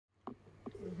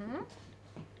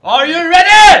Are you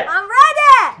ready? I'm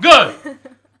ready! Good!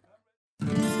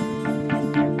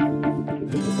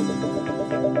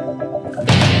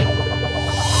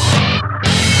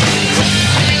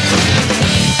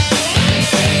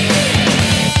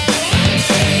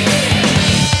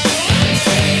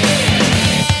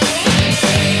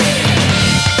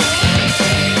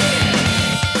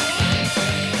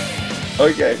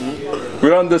 Okay,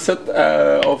 we're on the set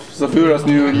of Safura's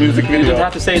new music video. You don't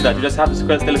have to say that, you just have to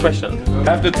tell a question.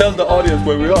 Have to tell the audience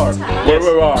where we are. Where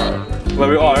we are. Where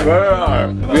we are? Where we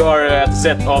are. We are at the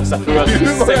set of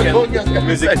Safura's second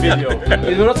music video.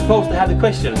 You're not supposed to have the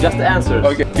question, just the answers.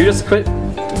 Okay. You just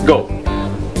go.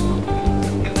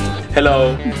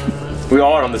 Hello. We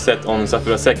are on the set on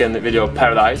Safura's second video,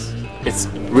 Paradise. It's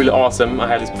really awesome. I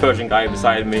have this Persian guy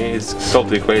beside me. He's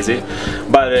totally crazy,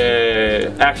 but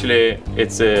actually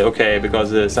it's okay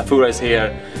because Safura is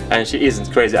here and she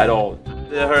isn't crazy at all.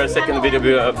 Her second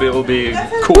video will be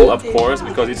cool, of course,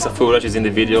 because it's Safura. She's in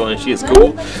the video and she is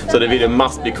cool, so the video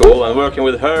must be cool. And working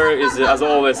with her is, as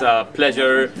always, a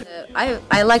pleasure.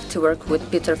 I like to work with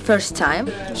Peter first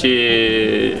time.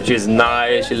 She's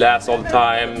nice, she laughs all the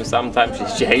time. Sometimes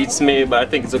she hates me, but I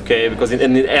think it's okay because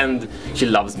in the end she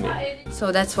loves me.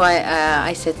 So that's why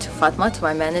I said to Fatma, to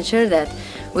my manager, that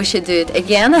we should do it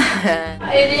again.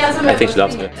 I think she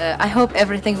loves me. I hope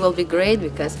everything will be great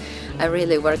because I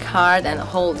really work hard and the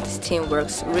whole this team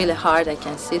works really hard. I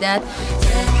can see that.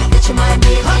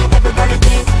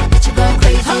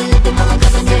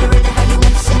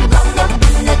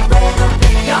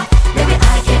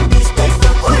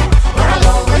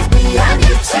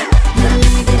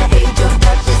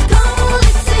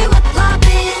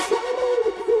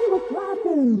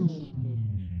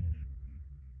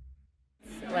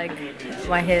 Like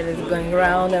my head is going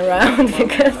round and round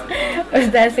because I was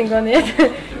dancing on it.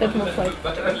 It moves like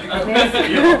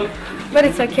this. But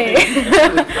it's okay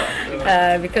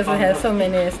because we have so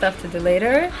many stuff to do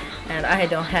later and I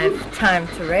don't have time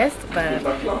to rest, but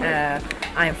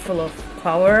I'm full of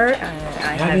power.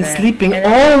 I've been sleeping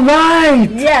all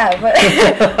night! Yeah, but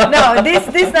no,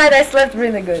 this night I slept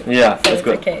really good. Yeah, so that's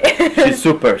good. Okay. She's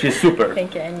super, she's super.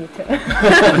 Thank you, and you too.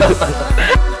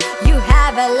 You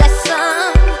have a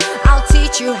lesson, I'll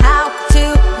teach you how to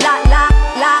la la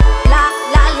la la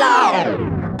la la.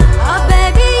 Oh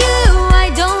baby you, why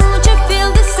don't you feel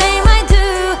the same I do?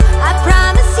 I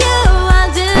promise you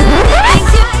I'll do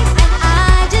things you like, and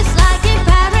I just like in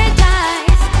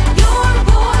paradise. Your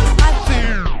voice,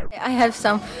 I have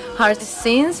some hard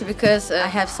scenes because I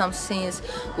have some scenes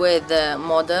with the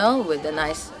model, with the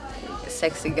nice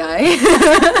sexy guy.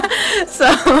 so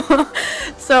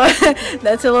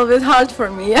that's a little bit hard for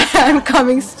me. I'm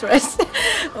coming stressed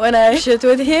when I shoot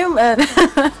with him, and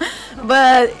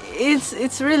but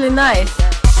it's really nice.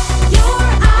 your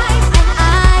eyes, and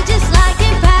I just like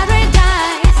in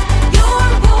paradise. Your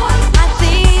voice, I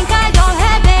think I don't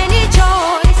have any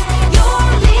choice. Your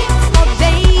lips, oh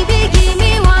baby, give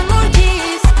me one more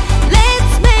kiss.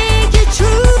 Let's make it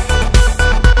true.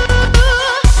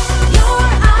 Your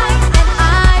eyes, and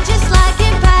I just like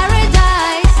in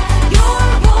paradise. Your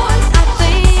voice, I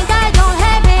think I don't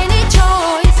have any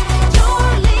choice. Your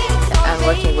lips, oh I'm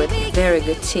working with a very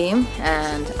good team,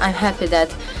 and I'm happy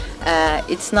that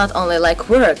it's not only like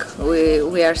work.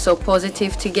 We are so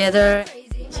positive together.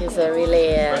 She's a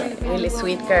really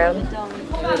sweet girl,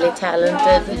 really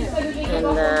talented,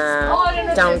 and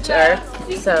down to earth.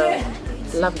 So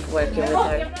love working with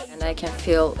her, and I can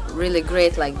feel really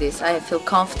great like this. I feel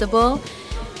comfortable,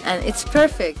 and it's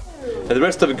perfect. And the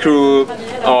rest of the crew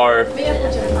are...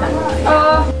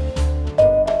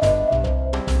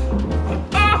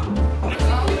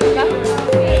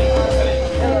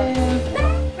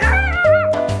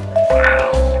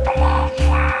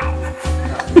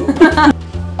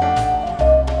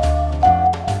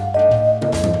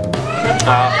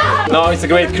 No, it's a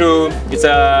great crew, it's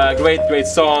a great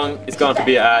song, it's going to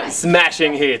be a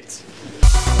smashing hit.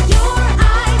 your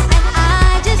eyes, and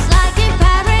I just like in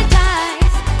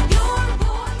paradise. Your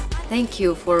voice. Thank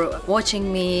you for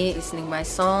watching me, listening my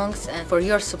songs, and for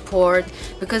your support,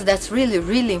 because that's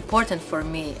really important for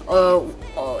me.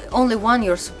 Only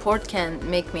your support can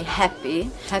make me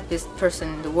happiest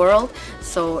person in the world.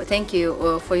 So thank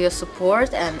you for your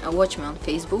support, and watch me on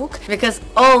Facebook because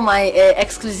all my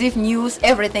exclusive news,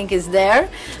 everything is there.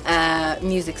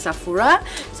 Music Safura.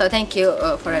 So thank you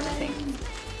for everything.